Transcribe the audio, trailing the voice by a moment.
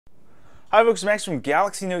Hi folks, Max from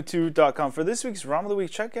GalaxyNote2.com. For this week's ROM of the Week,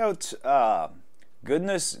 check out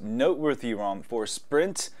Goodness Noteworthy ROM for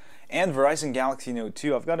Sprint and Verizon Galaxy Note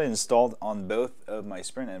 2. I've got it installed on both of my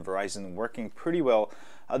Sprint and Verizon, working pretty well.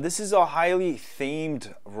 This is a highly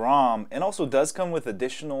themed ROM and also does come with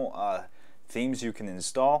additional themes you can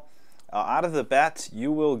install. Out of the bat,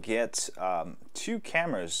 you will get two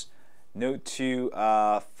cameras, Note 2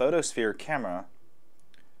 Photosphere camera,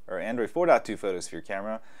 or Android 4.2 Photosphere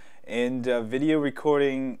camera, and video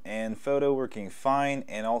recording and photo working fine,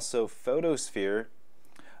 and also Photosphere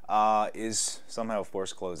is somehow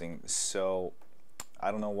force closing, so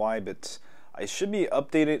I don't know why, but I should be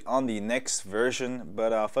updated on the next version.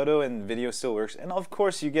 But photo and video still works, and of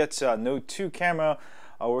course you get Note 2 camera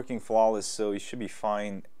working flawless, so you should be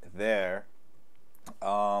fine there.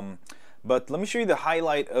 But let me show you the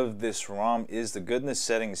highlight of this ROM is the Goodness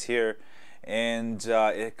settings here, and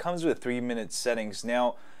it comes with 3-minute settings.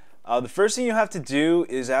 Now the first thing you have to do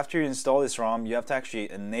is, after you install this ROM, you have to actually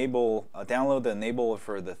enable, download the enable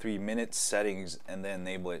for the 3-minute settings and then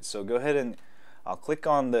enable it. So go ahead and click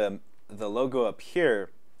on the logo up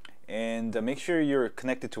here, and make sure you're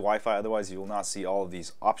connected to Wi-Fi, otherwise you will not see all of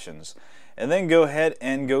these options. And then go ahead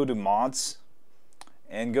and go to mods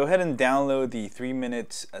and go ahead and download the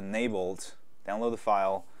 3-minute enabled, download the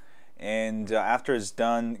file, and after it's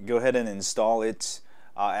done, go ahead and install it.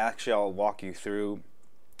 Actually, I'll walk you through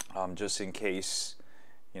just in case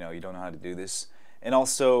you don't know how to do this. And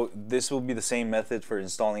also, this will be the same method for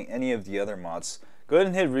installing any of the other mods. Go ahead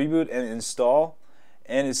and hit reboot and install,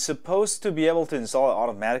 and it's supposed to be able to install it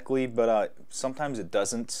automatically, but sometimes it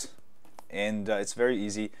doesn't, and it's very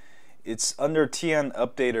easy. It's under TN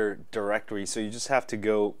updater directory, so you just have to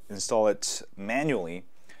go install it manually.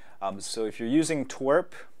 So if you're using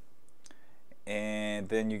twerp, and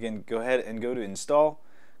then you can go ahead and go to install,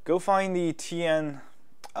 go find the TN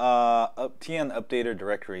updater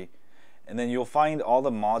directory, and then you'll find all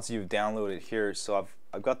the mods you've downloaded here. So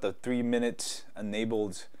I've got the 3-minute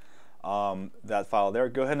enabled, that file there.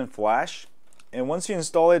 Go ahead and flash, and once you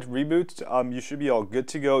install it, reboot, you should be all good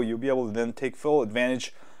to go. You'll be able to then take full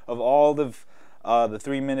advantage of all the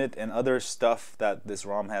 3-minute and other stuff that this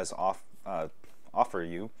ROM has offer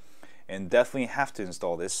you, and definitely have to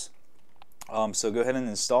install this. So go ahead and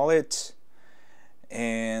install it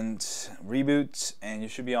and reboot, and you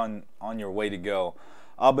should be on your way to go.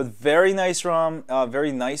 But very nice ROM,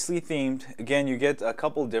 very nicely themed. Again, you get a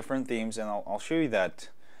couple different themes, and I'll show you that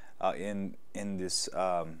in this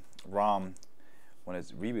ROM when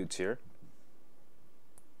it reboots here.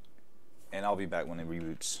 And I'll be back when it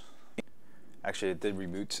reboots. Actually, it did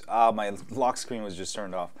reboot. My lock screen was just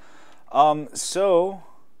turned off. So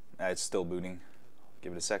it's still booting.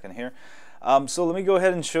 Give it a second here. So let me go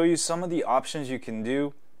ahead and show you some of the options you can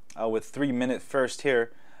do with 3-minute first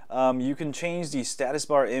here. You can change the status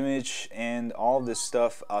bar image and all of this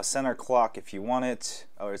stuff. Center clock if you want it.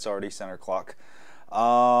 Oh, it's already center clock.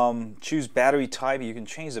 Choose battery type. You can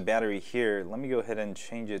change the battery here. Let me go ahead and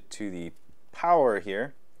change it to the power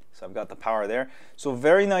here. So I've got the power there. So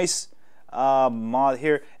very nice mod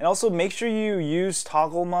here. And also make sure you use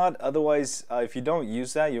toggle mod. Otherwise, if you don't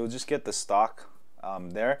use that, you'll just get the stock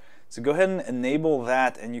there. So go ahead and enable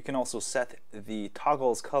that, and you can also set the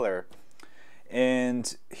toggles color.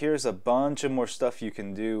 And here's a bunch of more stuff you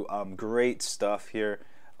can do. Great stuff here.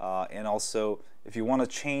 And also, if you want to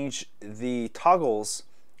change the toggles,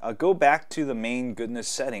 go back to the main Goodness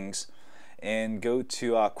settings and go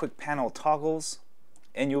to quick panel toggles,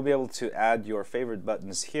 and you'll be able to add your favorite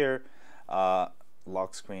buttons here.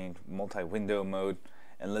 Lock screen, multi-window mode,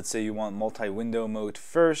 and let's say you want multi-window mode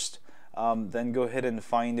first. Then go ahead and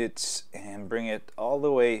find it and bring it all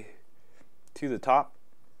the way to the top,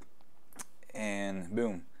 and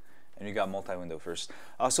boom, and you got multi-window first.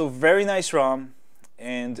 So very nice ROM,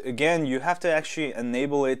 and again, you have to actually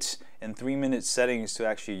enable it in 3-minute settings to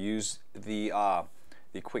actually use the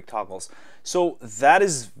quick toggles. So that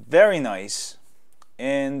is very nice,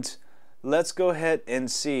 and let's go ahead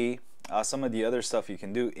and see some of the other stuff you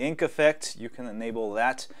can do. Ink effect, you can enable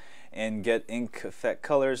that and get ink effect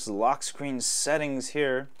colors. Lock screen settings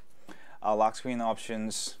here, lock screen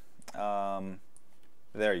options,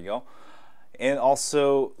 there you go. And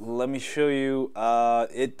also, let me show you,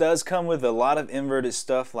 it does come with a lot of inverted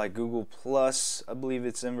stuff like Google Plus. I believe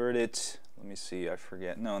it's inverted. Let me see, I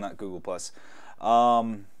forget. No, not Google Plus.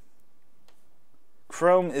 Chrome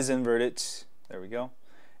is inverted. There we go.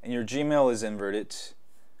 And your Gmail is inverted.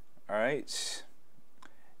 Alright.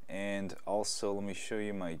 And also, let me show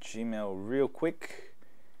you my Gmail real quick.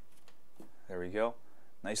 There we go.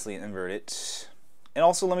 Nicely inverted. And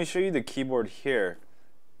also, let me show you the keyboard here.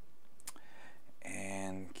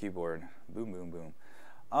 and keyboard. Boom, boom, boom.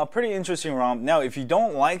 Pretty interesting ROM. Now, if you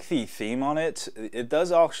don't like the theme on it, it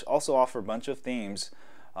does also offer a bunch of themes.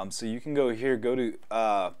 So you can go here, go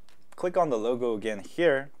to click on the logo again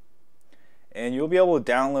here, and you'll be able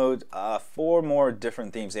to download 4 more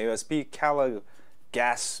different themes: AOSP, Cala,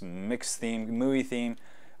 Gas Mix theme, movie theme,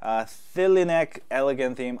 Thilinek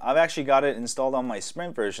Elegant theme. I've actually got it installed on my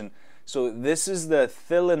Sprint version. So this is the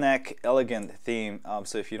Thilinek Elegant theme.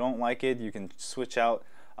 So if you don't like it, you can switch out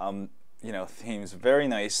you know, themes. Very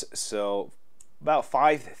nice. So about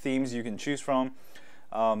 5 themes you can choose from.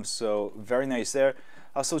 So very nice there.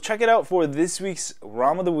 So check it out for this week's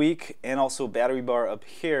ROM of the week, and also battery bar up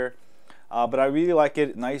here. But I really like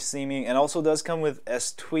it. Nice theming, and also does come with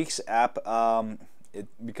S-Tweaks app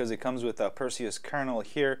because it comes with a Perseus kernel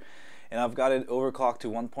here, and I've got it overclocked to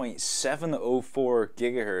 1.704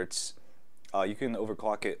 gigahertz. You can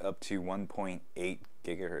overclock it up to 1.8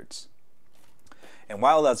 gigahertz. And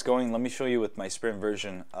while that's going, let me show you with my Sprint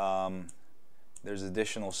version. There's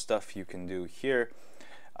additional stuff you can do here.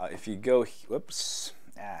 If you go, whoops,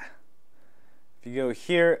 if you go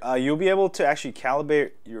here, you'll be able to actually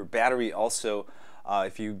calibrate your battery also.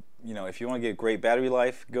 If you want to get great battery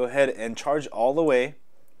life, go ahead and charge all the way,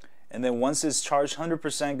 and then once it's charged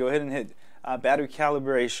 100%, go ahead and hit battery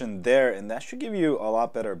calibration there, and that should give you a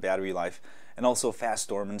lot better battery life, and also fast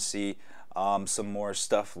dormancy. Some more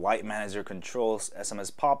stuff: light manager controls,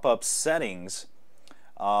 SMS pop-up settings,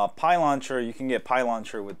 Pi launcher. You can get Pi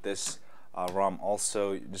launcher with this ROM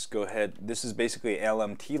also. You just go ahead. This is basically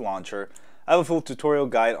LMT launcher. I have a full tutorial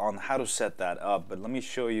guide on how to set that up, but let me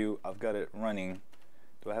show you. I've got it running.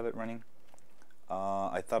 Do I have it running?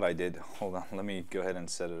 I thought I did. Hold on, let me go ahead and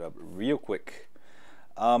set it up real quick.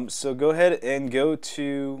 So go ahead and go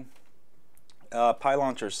to Pi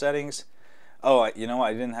launcher settings. Oh, you know,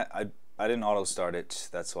 I didn't auto start it.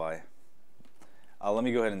 That's why. Let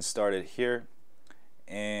me go ahead and start it here,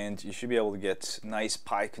 and you should be able to get nice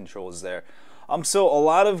Pi controls there. So a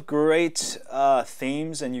lot of great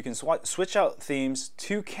themes, and you can switch out themes,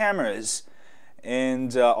 2 cameras,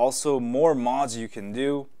 and also more mods you can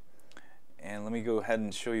do. And let me go ahead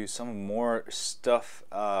and show you some more stuff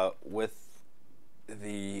with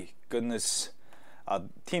the Goodness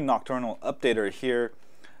Team Nocturnal Updater here.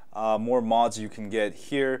 More mods you can get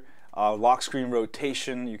here. Lock screen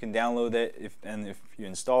rotation, you can download it, if you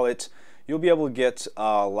install it, you'll be able to get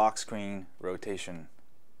lock screen rotation,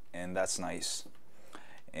 and that's nice.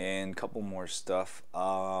 And a couple more stuff.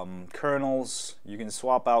 Kernels, you can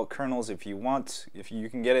swap out kernels if you want. If you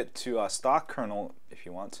can get it to a stock kernel if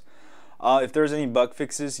you want. If there's any bug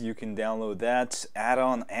fixes, you can download that.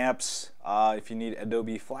 Add-on apps, if you need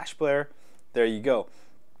Adobe Flash Player, there you go.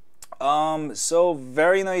 So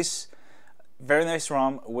very nice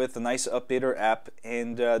ROM with a nice updater app,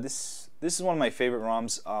 and this is one of my favorite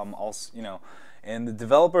ROMs. Also, you know, and the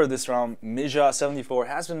developer of this ROM, Mija74,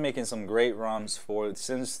 has been making some great ROMs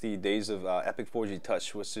since the days of Epic 4G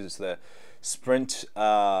Touch, which is the Sprint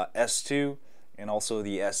S2 and also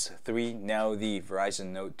the S3, now the Verizon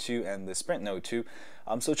Note 2 and the Sprint Note 2.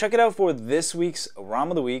 So check it out for this week's ROM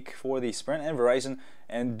of the week for the Sprint and Verizon,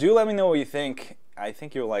 and do let me know what you think. I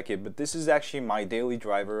think you'll like it, but this is actually my daily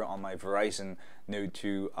driver on my Verizon Note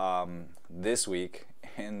 2 this week,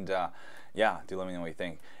 and yeah, do let me know what you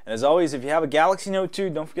think. And as always, if you have a Galaxy Note 2,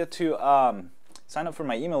 don't forget to sign up for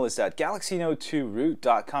my email list at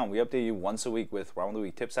galaxynote2root.com. We update you once a week with ROM of the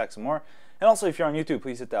Week tips, hacks, and more. And also, if you're on YouTube,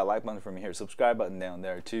 please hit that like button for me here, subscribe button down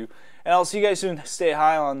there too. And I'll see you guys soon. Stay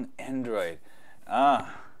high on Android.